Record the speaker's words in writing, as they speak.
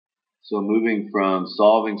So moving from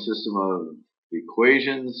solving system of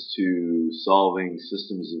equations to solving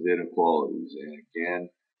systems of inequalities. And again,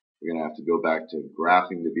 we're going to have to go back to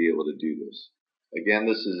graphing to be able to do this. Again,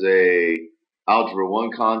 this is a Algebra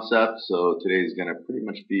 1 concept, so today is going to pretty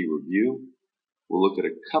much be review. We'll look at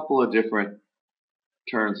a couple of different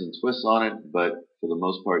turns and twists on it, but for the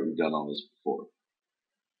most part, you've done all this before.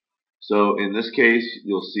 So in this case,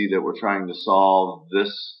 you'll see that we're trying to solve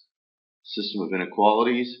this system of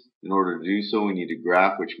inequalities. In order to do so, we need a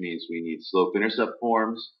graph, which means we need slope-intercept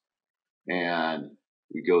forms, and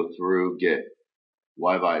we go through, get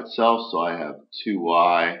y by itself, so I have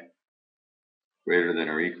 2y greater than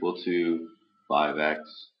or equal to 5x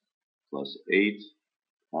plus 8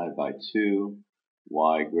 divided by 2,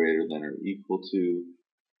 y greater than or equal to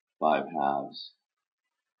 5 halves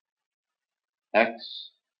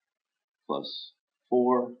x plus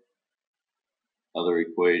 4, other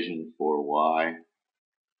equation for y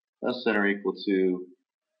less than or equal to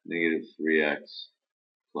negative 3x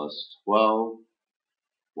plus 12,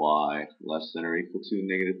 y less than or equal to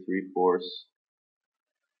negative 3/4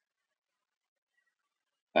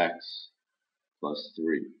 x plus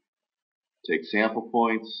 3. Take sample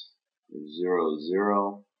points, 0,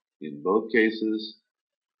 0. In both cases,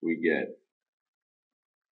 we get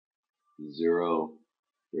 0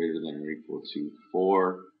 greater than or equal to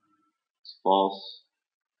 4. It's false.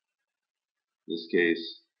 In this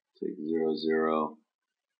case, take 0, 0.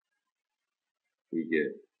 We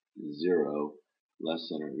get 0 less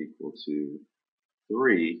than or equal to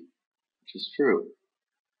 3, which is true.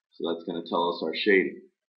 So that's going to tell us our shading.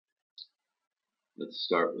 Let's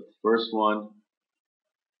start with the first one.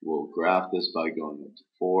 We'll graph this by going up to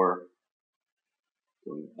 4,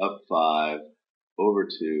 going up 5, over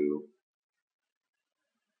 2,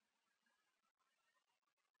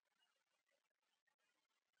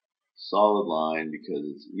 solid line because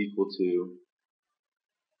it's equal to.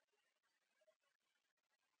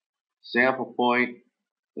 Sample point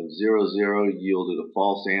of 0, 0 yielded a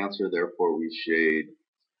false answer, therefore we shade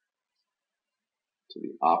to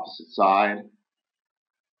the opposite side.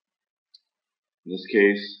 In this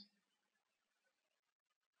case,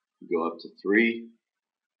 we go up to 3,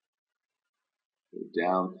 go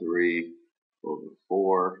down 3, over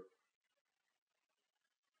 4,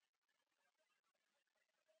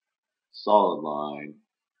 solid line,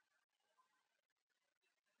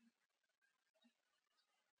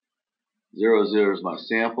 zero, 0 is my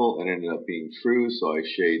sample. It ended up being true, so I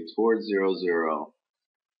shade towards 0, 0.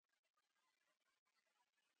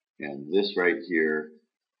 And this right here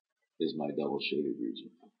is my double shaded region,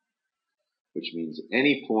 which means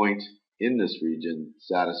any point in this region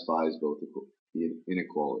satisfies both the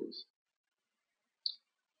inequalities.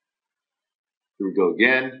 Here we go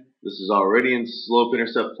again. This is already in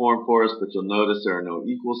slope-intercept form for us, but you'll notice there are no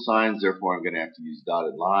equal signs, therefore I'm going to have to use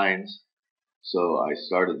dotted lines. So I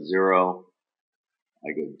start at 0,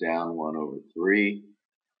 I go down 1 over 3,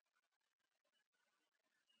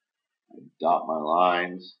 I dot my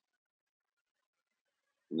lines.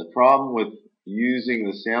 And the problem with using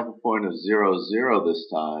the sample point of 0, 0 this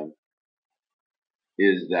time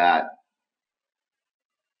is that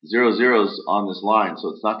 0, 0 is on this line, so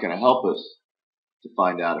it's not going to help us to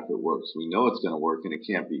find out if it works. We know it's going to work and it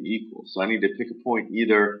can't be equal. So I need to pick a point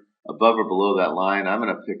either above or below that line. I'm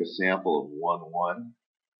going to pick a sample of 1, 1.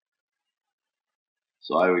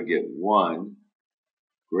 So I would get 1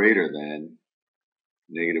 greater than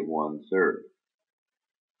negative 1/3.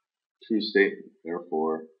 True statement,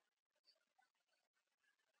 therefore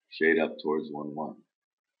shade up towards 1, 1.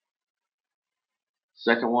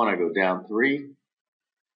 Second one, I go down 3,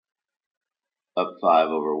 up 5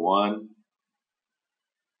 over 1,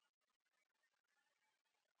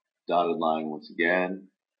 dotted line once again.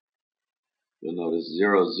 You'll notice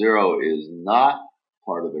 0, 0 is not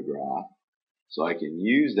part of the graph, so I can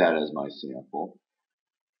use that as my sample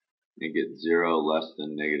and get 0 less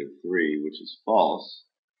than negative 3, which is false.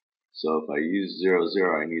 So if I use 0,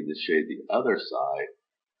 0, I need to shade the other side.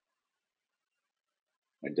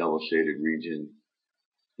 My double shaded region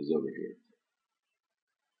is over here.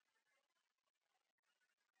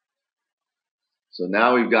 So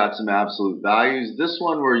now we've got some absolute values. This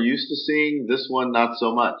one we're used to seeing, this one not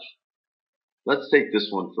so much. Let's take this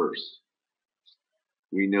one first.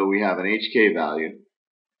 We know we have an HK value.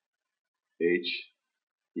 H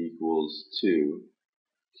equals 2,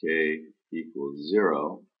 K equals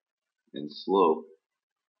 0, and slope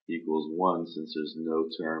equals 1 since there's no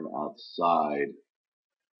term outside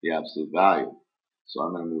the absolute value. So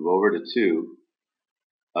I'm going to move over to 2,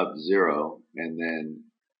 up 0, and then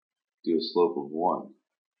do a slope of 1.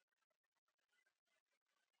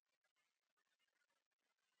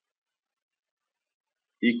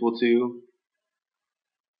 equal to,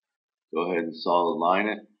 go ahead and solid line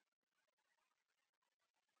it.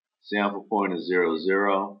 Sample point is 0,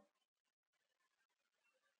 0.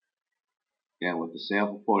 And with the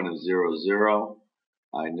sample point of 0, 0,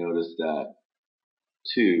 I notice that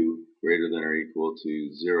 2 greater than or equal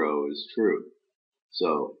to 0 is true.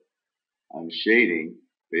 So I'm shading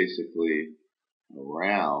basically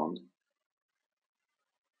around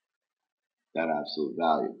that absolute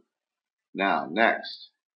value. Now, next,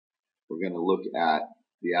 we're going to look at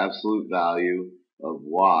the absolute value of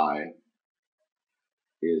y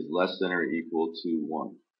is less than or equal to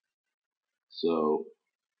 1. So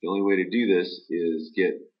the only way to do this is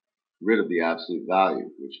get rid of the absolute value,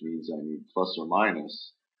 which means I need plus or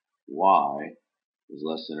minus y is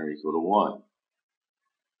less than or equal to 1.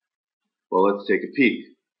 Well, let's take a peek.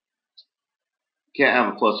 Can't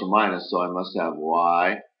have a plus or minus, so I must have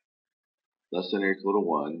y less than or equal to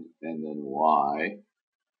 1, and then y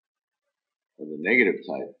of the negative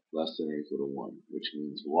type less than or equal to 1, which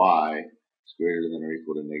means y is greater than or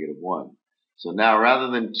equal to negative 1. So now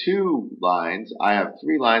rather than 2 lines, I have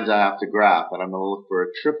 3 lines I have to graph, and I'm going to look for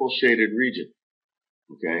a triple shaded region.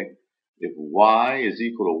 Okay? If y is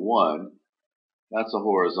equal to 1, that's a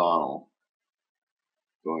horizontal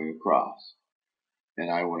going across.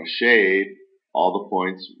 And I want to shade all the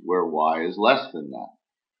points where y is less than that.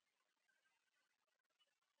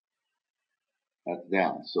 That's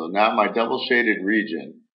down. So now my double shaded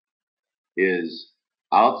region is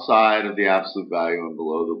outside of the absolute value and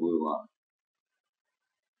below the blue line.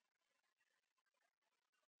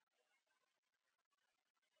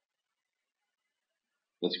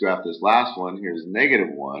 Let's graph this last one. Here's negative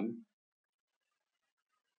 1.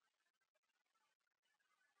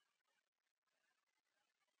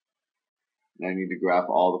 And I need to graph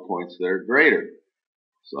all the points that are greater.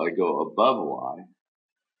 So I go above y.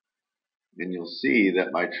 And you'll see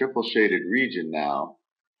that my triple shaded region now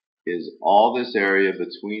is all this area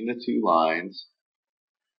between the 2 lines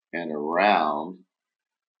and around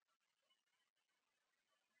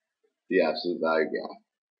the absolute value graph.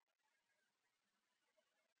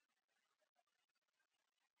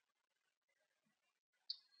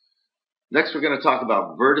 Next, we're going to talk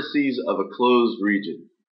about vertices of a closed region.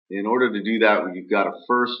 In order to do that, you've got to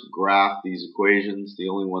first graph these equations. The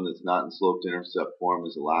only one that's not in sloped-intercept form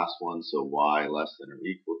is the last one, so y less than or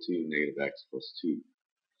equal to negative x plus 2.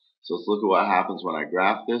 So let's look at what happens when I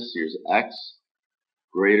graph this. Here's x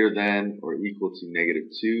greater than or equal to negative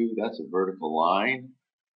 2. That's a vertical line.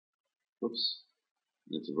 Oops.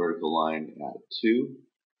 It's a vertical line at 2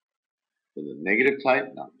 for the negative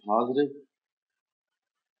type, not positive.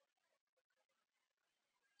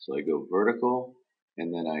 So I go vertical,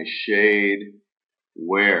 and then I shade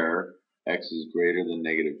where x is greater than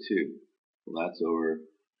negative 2. Well, that's over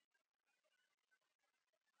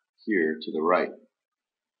here to the right.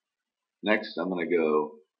 Next, I'm going to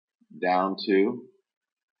go down 2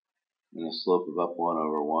 and a slope of up 1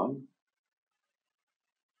 over 1.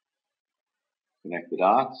 Connect the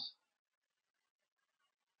dots.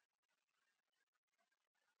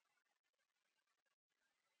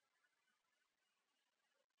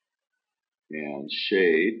 And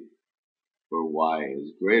shade where y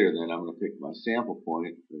is greater than, I'm going to pick my sample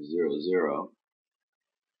point of 0, 0.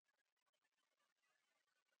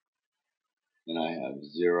 And I have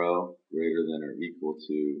 0 greater than or equal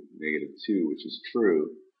to negative 2, which is true.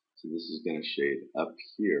 So this is going to shade up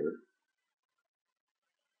here.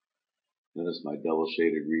 Notice my double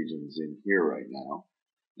shaded region's in here right now.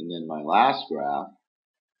 And then my last graph,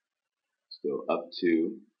 let's go up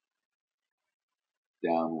 2,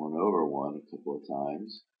 down 1 over 1 a couple of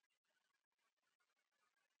times.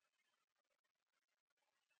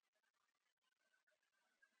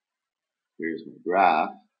 Here's my graph.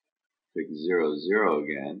 Pick 0, 0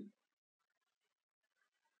 again.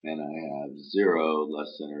 And I have 0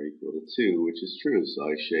 less than or equal to 2, which is true. So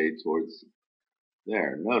I shade towards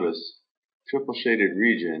there. Notice, triple shaded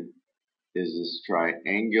region is this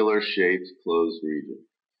triangular shaped closed region.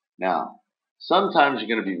 Now, sometimes you're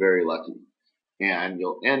going to be very lucky, and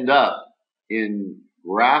you'll end up in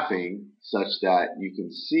graphing such that you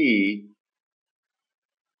can see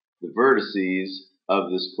the vertices of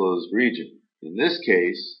this closed region. In this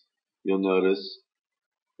case, you'll notice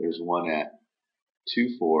there's one at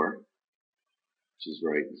 2, 4, which is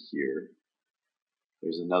right here.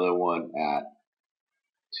 There's another one at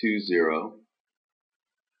 2, 0, which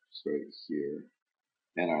is right here.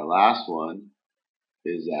 And our last one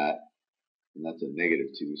is at, and that's a negative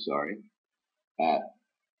 2, sorry, at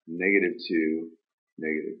negative 2,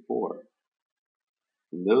 negative 4.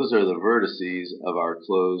 And those are the vertices of our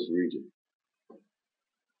closed region.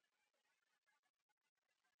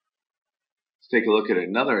 take a look at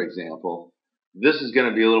another example. This is going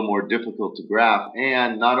to be a little more difficult to graph,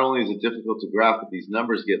 and not only is it difficult to graph, but these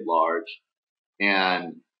numbers get large,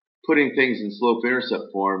 and putting things in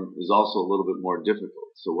slope-intercept form is also a little bit more difficult.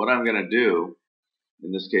 So what I'm going to do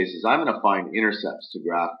in this case is I'm going to find intercepts to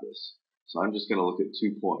graph this. So I'm just going to look at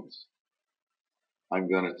 2 points. I'm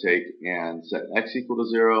going to take and set x equal to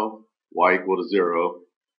 0, y equal to 0,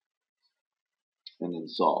 and then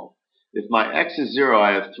solve. If my x is 0,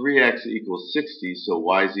 I have 3x equals 60, so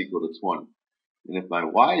y is equal to 20. And if my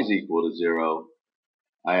y is equal to 0,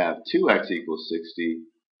 I have 2x equals 60,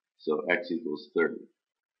 so x equals 30.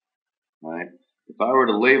 All right? If I were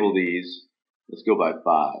to label these, let's go by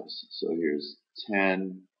 5s. So here's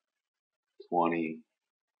 10, 20,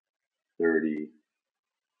 30,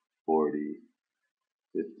 40,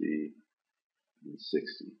 50, and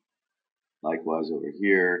 60. Likewise over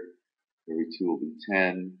here, every 2 will be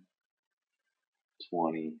 10,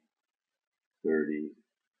 20, 30,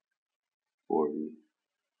 40,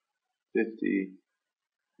 50,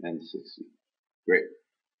 and 60. Great.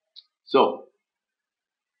 So,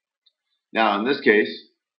 now in this case,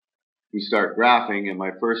 we start graphing, and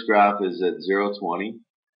my first graph is at 0, 20,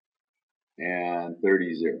 and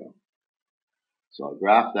 30, 0. So I'll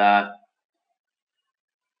graph that.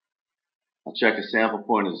 I'll check a sample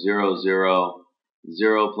point of 0, 0.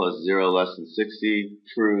 0 plus 0 less than 60,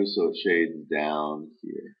 true, so it shades down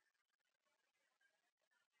here.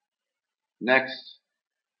 Next,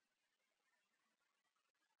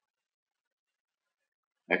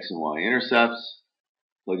 x and y intercepts.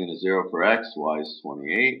 Plug in a 0 for x, y is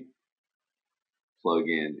 28. Plug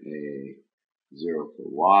in a 0 for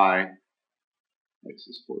y, x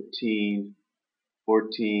is 14.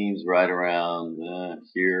 14 is right around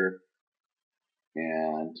here.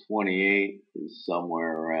 And 28 is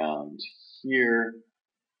somewhere around here.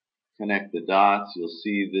 Connect the dots. You'll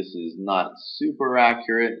see this is not super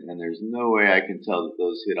accurate, and there's no way I can tell that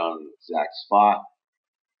those hit on an exact spot.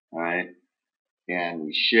 All right. And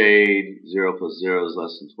we shade. 0 plus 0 is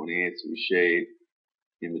less than 28, so we shade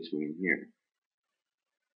in between here.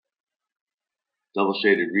 Double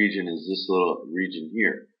shaded region is this little region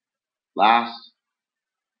here. Last,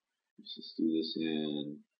 let's just do this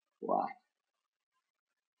in black.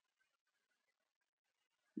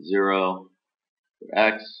 0 for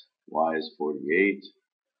x, y is 48.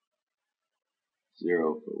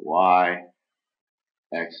 0 for y,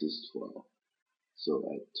 x is 12. So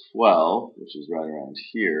at 12, which is right around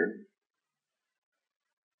here,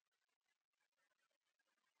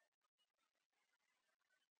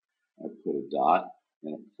 I put a dot.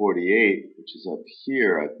 And at 48, which is up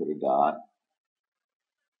here, I put a dot.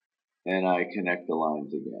 And I connect the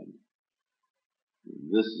lines again.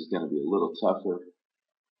 This is going to be a little tougher.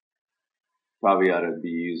 Probably ought to be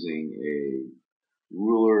using a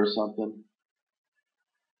ruler or something.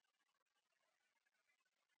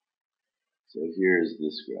 So here's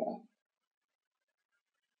this graph.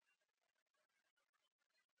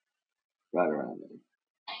 Right around there.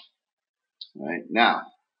 All right, now,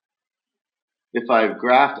 if I've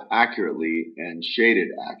graphed accurately and shaded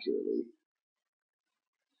accurately,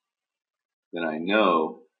 then I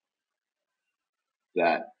know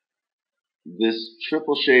that this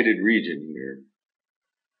triple shaded region here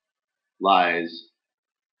lies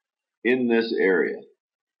in this area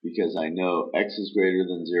because I know x is greater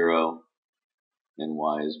than 0 and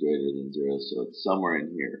y is greater than 0, so it's somewhere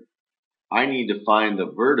in here. I need to find the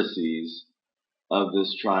vertices of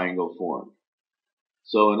this triangle form.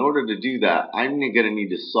 So in order to do that, I'm going to need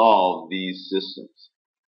to solve these systems.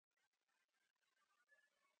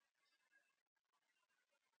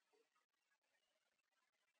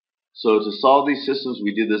 So to solve these systems,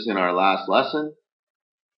 we did this in our last lesson.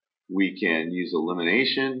 We can use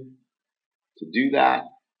elimination to do that.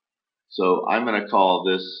 So I'm going to call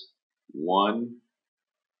this 1,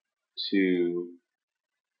 2,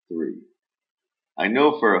 3. I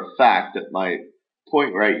know for a fact that my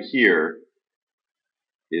point right here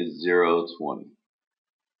is 0, 20.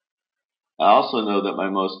 I also know that my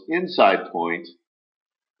most inside point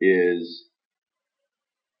is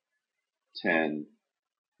 10,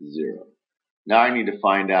 0. Now I need to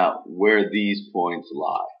find out where these points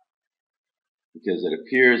lie, because it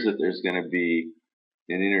appears that there's going to be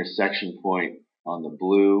an intersection point on the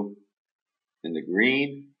blue and the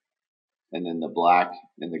green, and then the black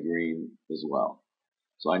and the green as well.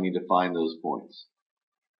 So I need to find those points.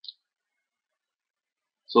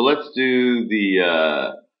 So let's do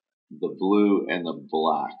the blue and the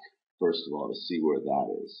black first of all to see where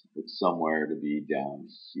that is. It's somewhere to be down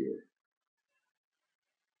here.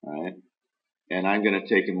 All right. And I'm going to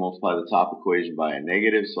take and multiply the top equation by a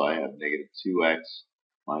negative, so I have negative 2x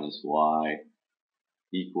minus y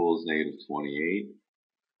equals negative 28.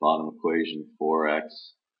 Bottom equation, 4x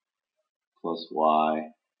plus y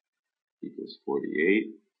equals 48.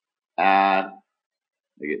 Add,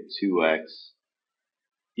 I get 2x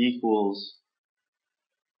equals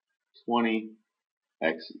 20,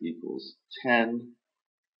 x equals 10.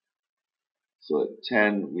 So at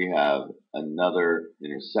 10 we have another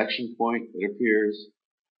intersection point, it appears.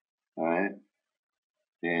 Alright,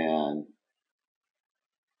 and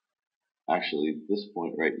actually this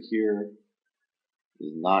point right here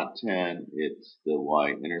is not 10, it's the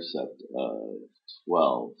y-intercept of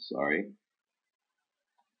 12, sorry.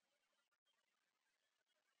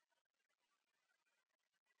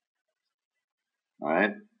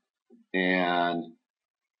 Alright, and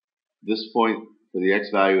this point for the x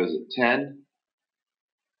value is at 10,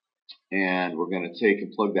 and we're going to take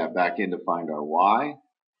and plug that back in to find our y.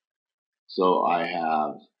 So I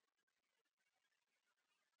have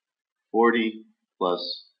 40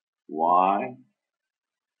 plus y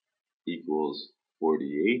equals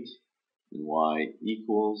 48, and y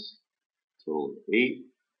equals total of 8.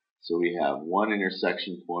 So we have one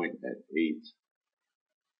intersection point at 8,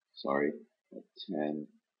 sorry, at 10,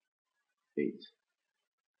 8.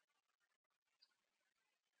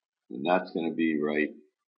 And that's going to be right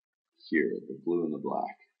here, the blue and the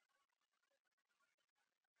black.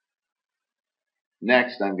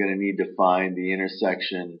 Next, I'm going to need to find the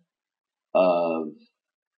intersection of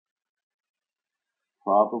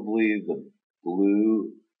probably the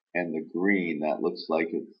blue and the green. That looks like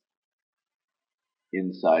it's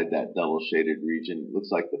inside that double shaded region. It looks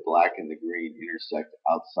like the black and the green intersect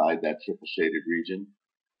outside that triple shaded region.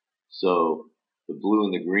 So the blue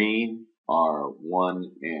and the green are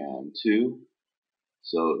 1 and 2.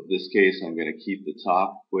 So in this case, I'm going to keep the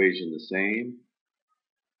top equation the same.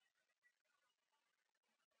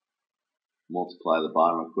 Multiply the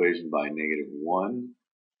bottom equation by negative 1.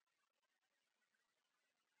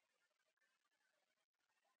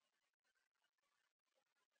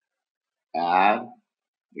 Add, I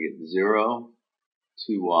get 0.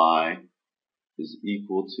 2y is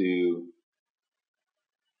equal to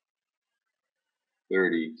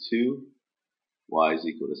 32. Y is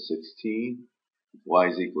equal to 16. If y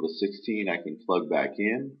is equal to 16, I can plug back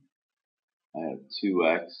in. I have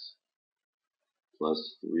 2x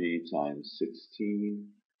plus 3 times 16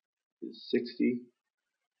 is 60.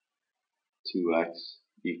 2x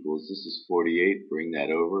equals, this is 48, bring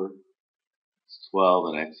that over. It's 12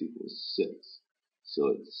 and x equals 6. So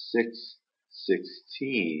at 6,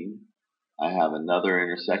 16, I have another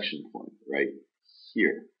intersection point right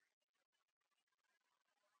here.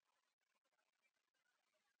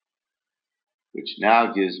 Which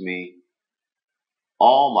now gives me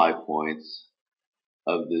all my points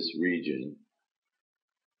of this region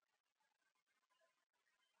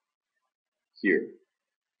here.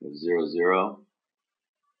 0, 0,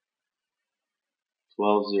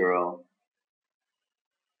 12, 0,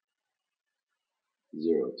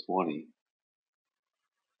 0, 20,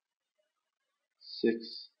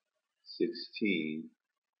 6, 16,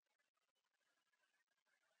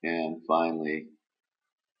 and finally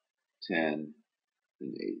 10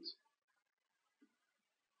 and 8.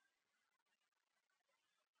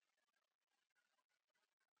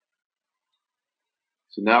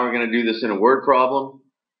 So now we're going to do this in a word problem.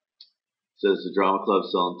 It says the drama club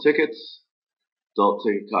selling tickets. Adult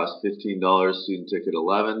ticket costs $15, student ticket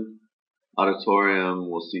 $11. Auditorium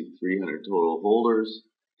will seat 300 total holders.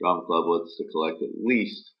 Drama club wants to collect at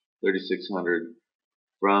least $3,600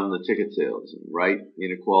 from the ticket sales. Write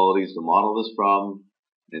inequalities to model this problem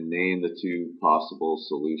and name the two possible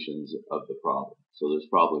solutions of the problem. So there's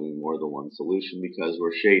probably more than one solution because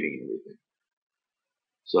we're shading everything.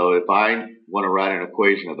 So if I want to write an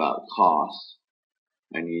equation about costs,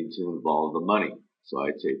 I need to involve the money. So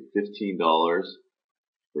I take $15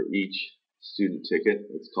 for each student ticket.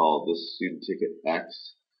 Let's call this student ticket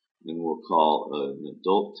X. Then we'll call an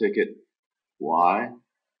adult ticket Y.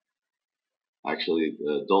 Actually,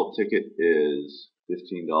 the adult ticket is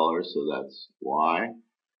 $15, so that's Y.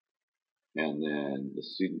 And then the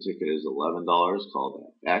student ticket is $11,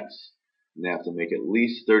 call that X. And they have to make at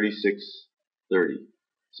least $36.30.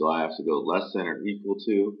 So I have to go less than or equal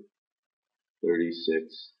to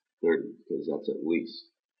 $36.30 because that's at least.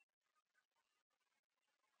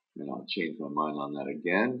 And I'll change my mind on that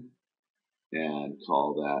again and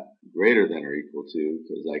call that greater than or equal to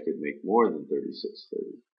because I could make more than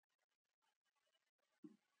 $36.30.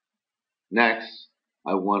 Next,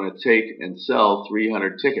 I want to take and sell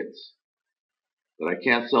 300 tickets. But I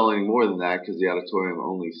can't sell any more than that because the auditorium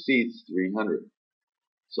only seats 300.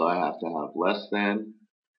 So I have to have less than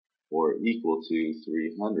or equal to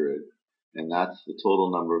 300 and that's the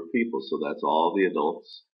total number of people. So that's all the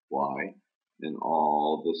adults, y, and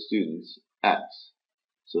all the students, x.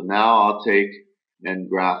 So now I'll take and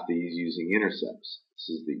graph these using intercepts. This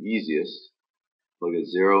is the easiest. Plug a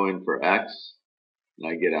 0 in for x, and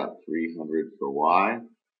I get out 300 for y,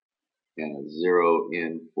 and a 0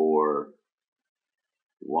 in for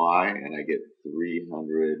y, and I get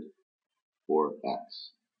 300 for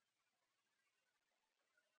x.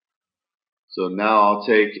 So now I'll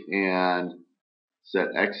take and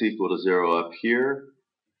set x equal to 0 up here.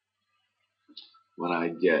 When I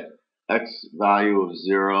get x value of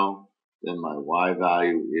 0, then my y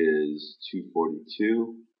value is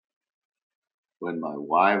 242. When my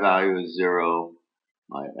y value is 0,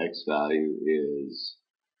 my x value is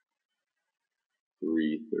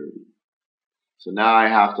 330. So now I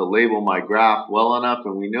have to label my graph well enough,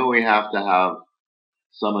 and we know we have to have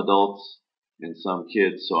some adults and some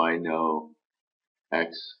kids, so I know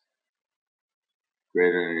x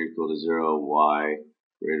greater than or equal to 0, y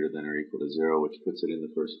greater than or equal to 0, which puts it in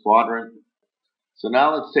the first quadrant. So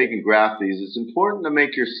now let's take and graph these. It's important to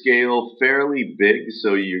make your scale fairly big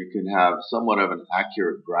so you can have somewhat of an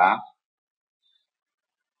accurate graph.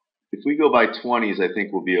 If we go by 20s, I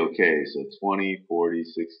think we'll be okay. So 20, 40,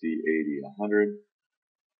 60, 80, 100.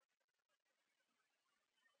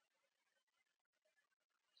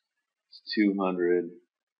 It's 200,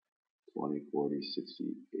 20, 40, 60,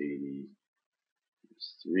 80.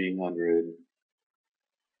 It's 300,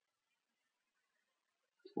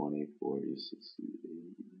 20, 40, 60,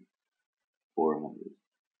 80, 400.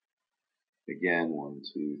 Again, 1,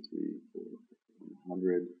 2, 3, 4,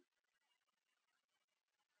 100,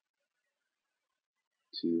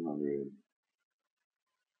 200,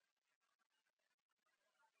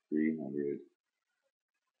 300,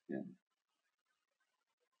 and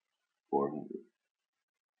 400.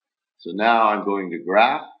 So now I'm going to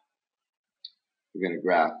graph. We're going to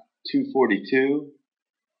graph 242,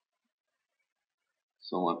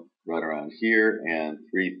 somewhat right around here, and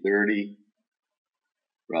 330,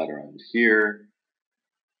 right around here.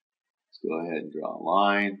 Let's go ahead and draw a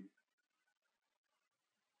line.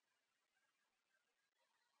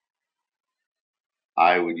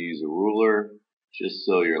 I would use a ruler just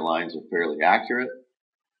so your lines are fairly accurate.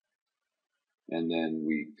 And then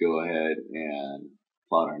we go ahead and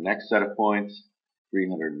plot our next set of points,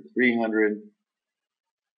 300 and 300.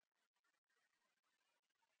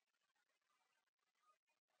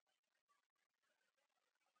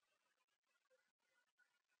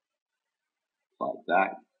 Plot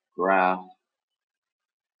that graph.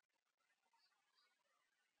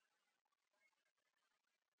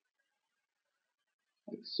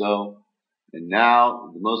 Like so. And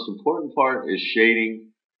now the most important part is shading.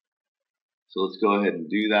 So let's go ahead and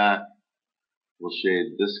do that. We'll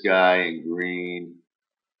shade this guy in green,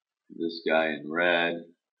 this guy in red.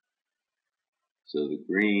 So the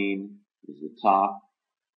green is the top,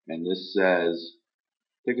 and this says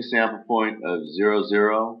pick a sample point of 0,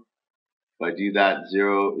 0. If I do that,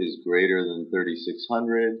 0 is greater than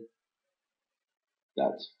 3600.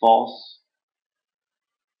 That's false.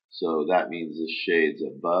 So that means the shade's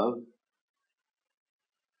above.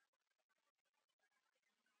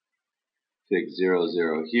 Pick 0,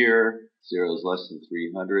 0 here. 0 is less than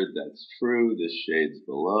 300. That's true. This shade's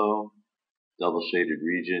below. Double shaded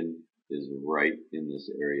region is right in this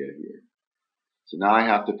area here. So now I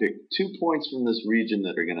have to pick 2 points from this region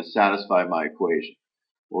that are going to satisfy my equation.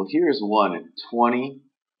 Well, here's one at 20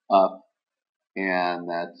 up, and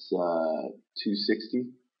that's 260.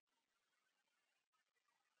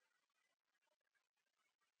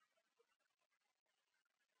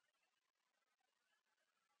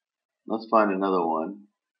 Let's find another one.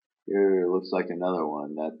 Here looks like another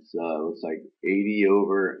one. That's looks like 80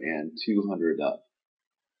 over and 200 up.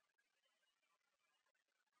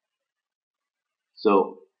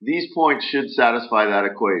 So these points should satisfy that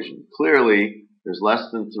equation. Clearly, there's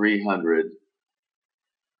less than 300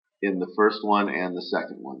 in the first one and the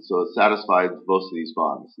second one. So it satisfies both of these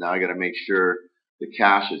bottoms. Now I got to make sure the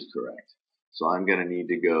cache is correct. So I'm going to need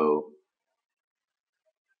to go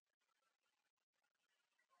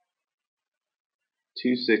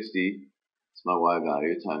 260, it's my y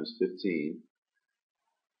value, times 15,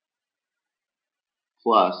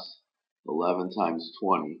 plus 11 times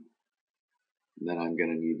 20. And then I'm going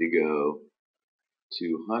to need to go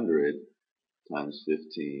 200 times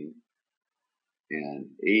 15 and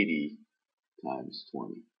 80 times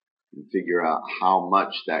 20 and figure out how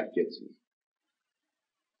much that gets me.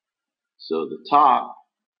 So the top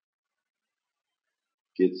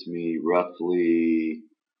gets me roughly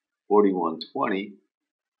 4120,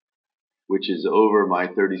 which is over my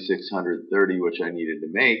 3630, which I needed to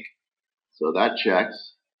make. So that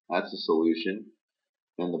checks. That's the solution.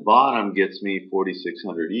 And the bottom gets me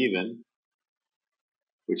 4,600 even,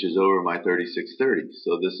 which is over my 3630.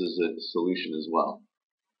 So this is a solution as well.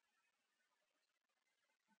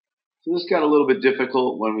 So this got a little bit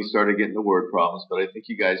difficult when we started getting the word problems, but I think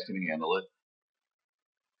you guys can handle it.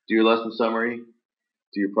 Do your lesson summary.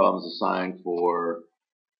 Do your problems assigned for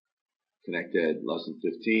Connect Ed lesson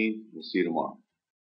 15. We'll see you tomorrow.